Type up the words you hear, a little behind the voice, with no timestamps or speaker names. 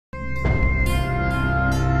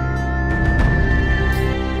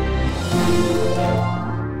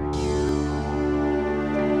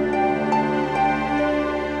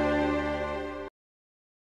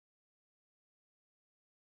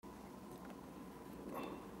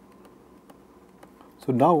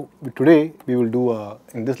So now today we will do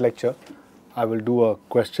in this lecture I will do a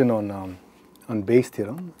question on Bayes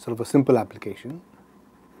theorem, sort of a simple application.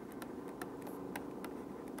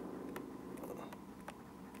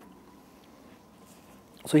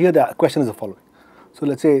 So here the question is the following. So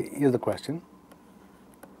let's say here's the question.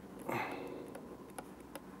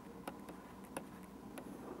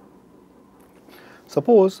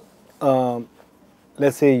 Suppose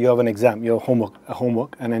let's say you have an exam, you have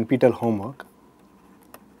homework, an NPTEL homework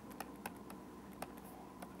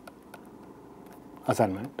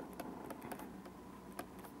assignment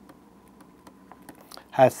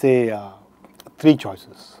has say 3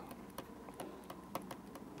 choices,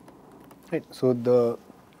 right? So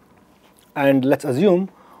and let's assume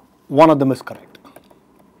one of them is correct.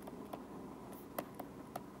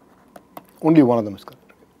 Only one of them is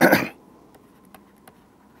correct.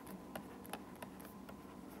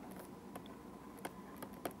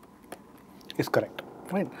 Is correct,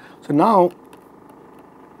 right? So now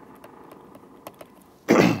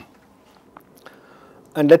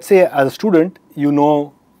and let's say as a student you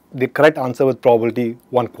know the correct answer with probability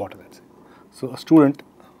 1/4, let's say. So a student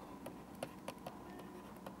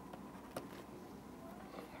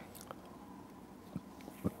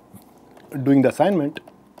doing the assignment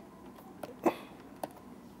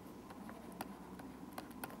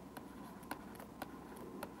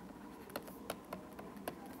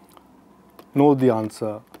knows the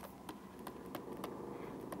answer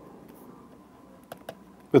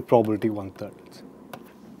with probability 1/3. Let's say.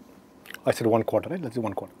 I said 1/4, right? Let's say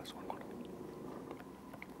 1/4. That's 1/4.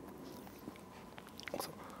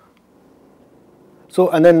 So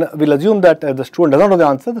and then we'll assume that the student does not know the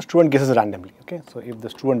answer. The student guesses randomly. Okay. So if the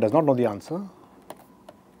student does not know the answer,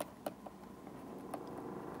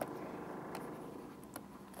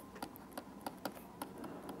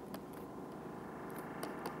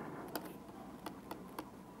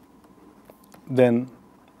 then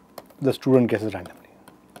the student guesses randomly.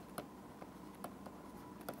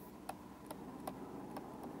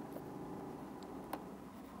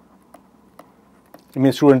 It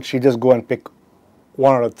means student, she just go and pick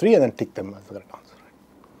 1 out of 3 and then tick them as the correct answer.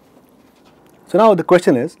 So now the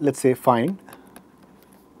question is, let's say find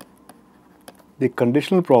the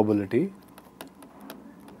conditional probability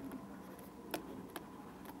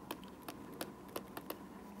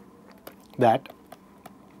that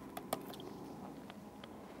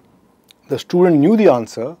the student knew the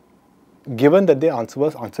answer given that the answer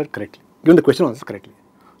was answered correctly, given the question was answered correctly,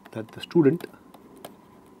 that the student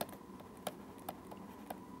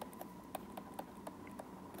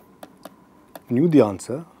knew the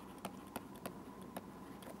answer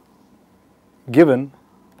given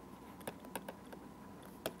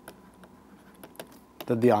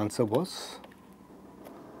that the answer was,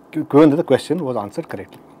 given that the question was answered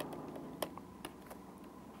correctly.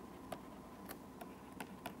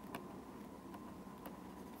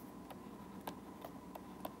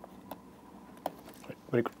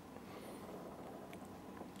 Very good.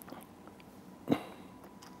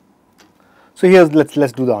 So here's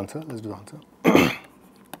let's do the answer. Let's do the answer.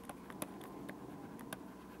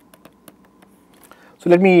 So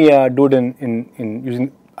let me do it in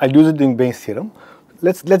using. I'll use it in Bayes theorem.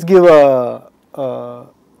 Let's give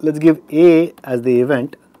A as the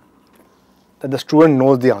event that the student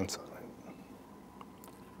knows the answer.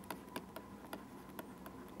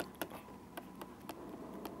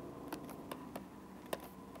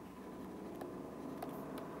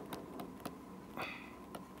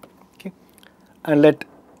 Okay, and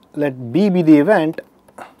let B be the event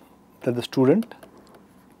that the student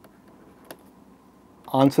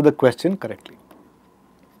answer the question correctly.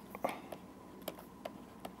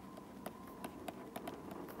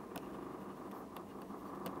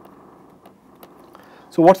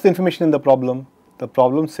 So what's the information in the problem? The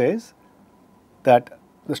problem says that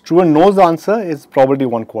the student knows the answer is probability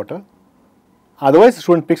 1/4. Otherwise, the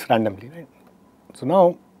student picks randomly, right? So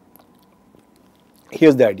now,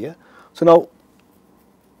 here's the idea. So now,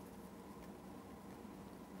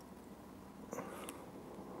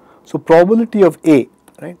 so probability of A,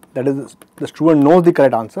 right? That is, the student knows the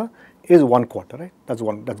correct answer is 1/4, right? That's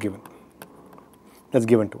given. That's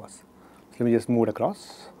given to us. So let me just move it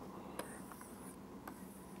across.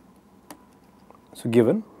 So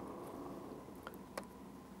given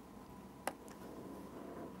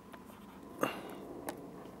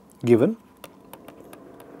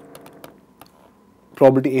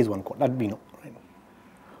probability A is 1/4, that we know, right?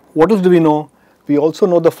 What else do we know? We also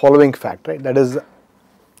know the following fact, right? That is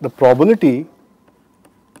the probability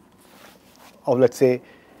of, let's say,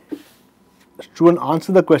 student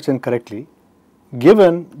answer the question correctly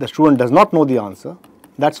given the student does not know the answer.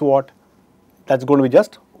 That's that's going to be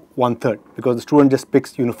just 1/3 because the student just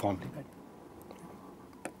picks uniformly. Right?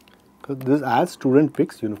 Because this as student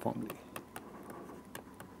picks uniformly.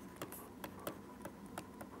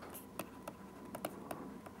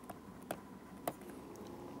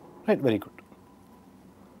 Right, very good.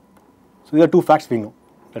 So these are two facts we know,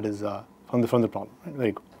 that is from the problem. Right?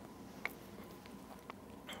 Very good.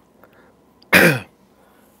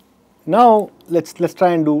 Now let's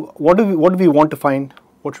try and do what do we want to find?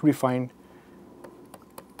 What should we find?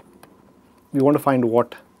 We want to find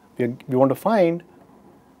what? We want to find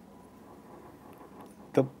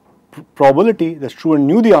the probability the student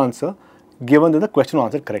knew the answer given that the question was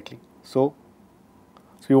answered correctly. So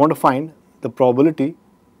we want to find the probability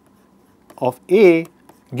of A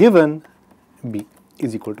given B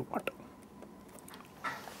is equal to what?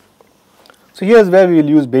 So here is where we will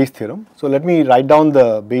use Bayes' theorem. So let me write down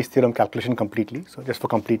the Bayes' theorem calculation completely, so just for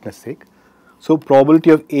completeness sake. So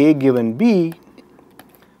probability of A given B,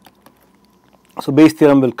 so Bayes'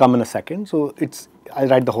 theorem will come in a second. So I'll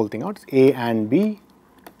write the whole thing out. It's A and B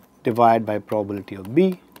divided by probability of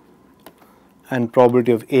B, and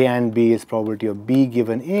probability of A and B is probability of B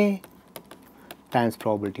given A times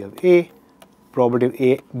probability of A.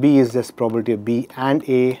 Probability of B is just probability of B and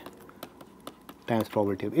A times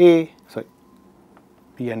probability of A, sorry,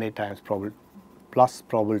 B and A times probability plus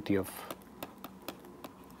probability of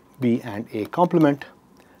B and A complement,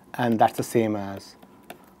 and that's the same as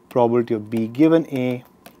probability of B given A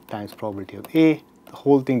times probability of A, the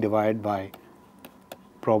whole thing divided by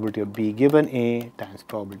probability of B given A times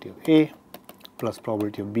probability of A plus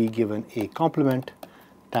probability of B given A complement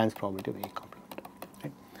times probability of A complement.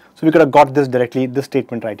 Right? So we could have got this directly, this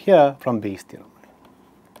statement right here from Bayes' theorem.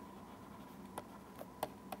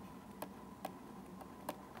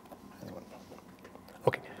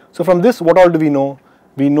 Okay. So from this, what all do we know?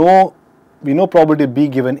 We know probability of B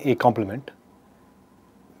given A complement.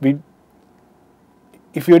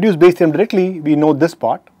 If we reduce Bayes' theorem directly, we know this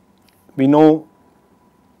part. We know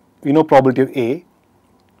probability of A.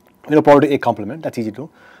 We know probability of A complement. That's easy to know.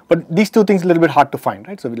 But these two things are a little bit hard to find,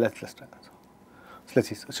 right? So let's try. So let's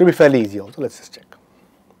see. So it should be fairly easy also. Let's just check.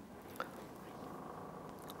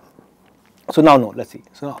 So now note. Let's see.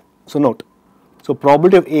 So note. So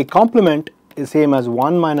probability of A complement is same as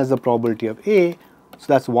 1 minus the probability of A. So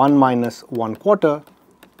that's 1 minus 1/4.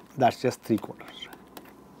 That's just 3/4.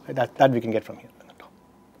 Right? That we can get from here.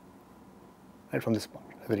 Right, from this part.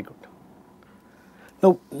 Very good.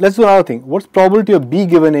 Now let's do another thing. What's probability of B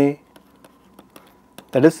given A?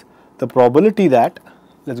 That is the probability that,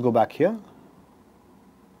 let's go back here.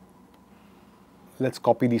 Let's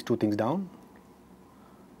copy these two things down.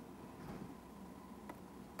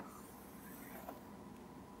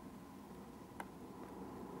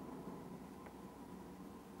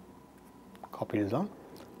 Copy this down.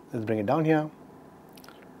 Let's bring it down here.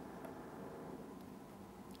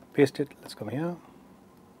 Paste it. Let's come here.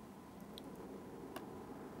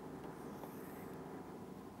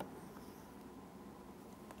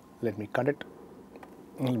 Let me cut it.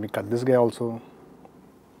 Let me cut this guy also.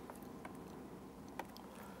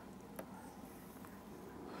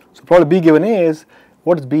 So probably B given A is,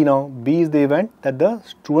 what is B now? B is the event that the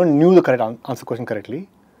student knew the correct answer question correctly.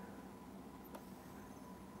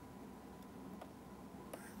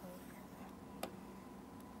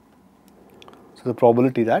 So the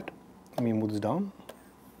probability that, let me move this down.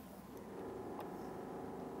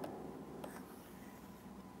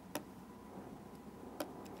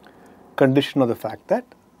 Condition of the fact that,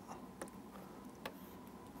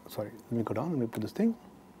 sorry, let me go down, let me put this thing.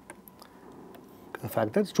 The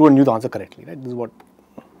fact that student knew the answer correctly, right? This is what.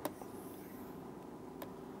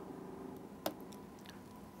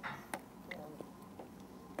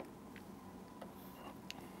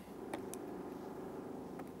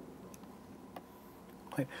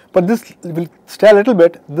 Right. But this will stay a little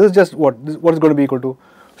bit. This is just what is going to be equal to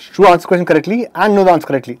student answer question correctly and know the answer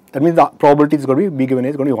correctly. That means the probability is going to be B given A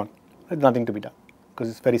is going to be 1. There's nothing to be done because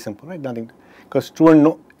it's very simple, right? Nothing, because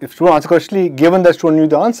if student answer correctly, given that student knew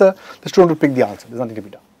the answer, the student will pick the answer. There's nothing to be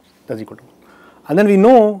done. That's equal to 1. And then we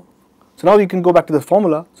know, so now we can go back to this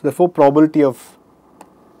formula. So therefore probability of,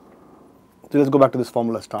 so let's go back to this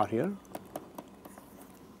formula star here.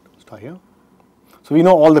 So we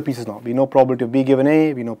know all the pieces now. We know probability of B given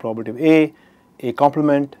A, we know probability of A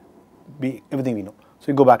complement, B, everything we know. So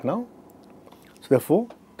we go back now. So therefore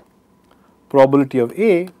probability of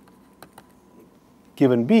A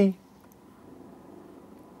given B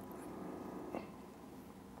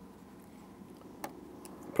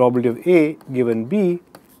probability of A given B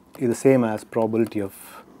is the same as probability of,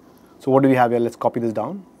 so what do we have here? Let's copy this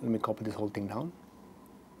down. Let me copy this whole thing down.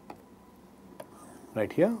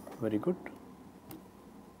 Right here, very good.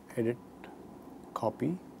 edit,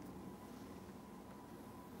 copy.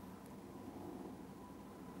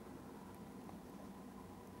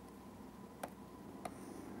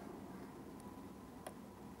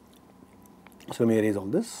 So let me erase all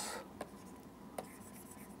this.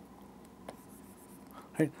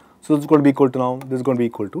 Right. So this is going to be equal to now, this is going to be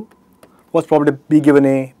equal to, what's probability B given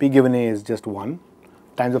A? B given A is just 1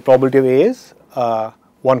 times the probability of A is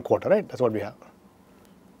 1/4, right? That's what we have.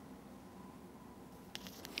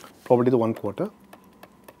 Probability of 1/4.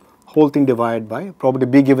 Whole thing divided by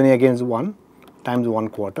probability B given A again is 1 times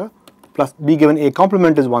 1/4 plus B given A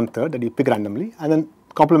complement is 1/3 that you pick randomly, and then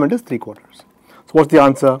complement is 3/4. So what's the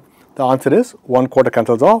answer? The answer is 1/4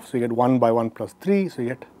 cancels off, so you get 1 by 1 plus 3, so you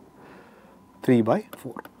get 3 by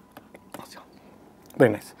 4.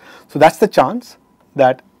 Very nice. So that's the chance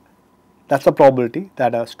that, that's the probability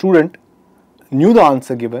that a student knew the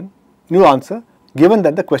answer given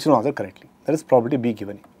that the question was answered correctly. That is probability B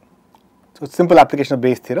given A. So it's simple application of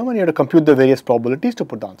Bayes' theorem, and you have to compute the various probabilities to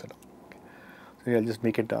put the answer down. Okay. So I'll just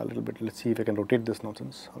make it a little bit, let's see if I can rotate this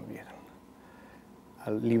nonsense.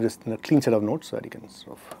 I'll leave this in a clean set of notes so that you can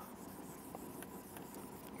sort of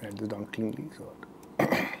write this down cleanly. So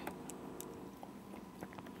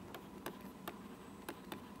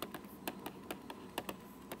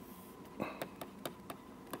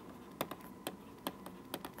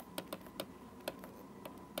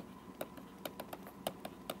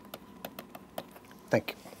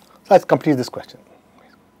thank you. So let's complete this question.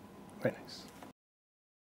 Very nice.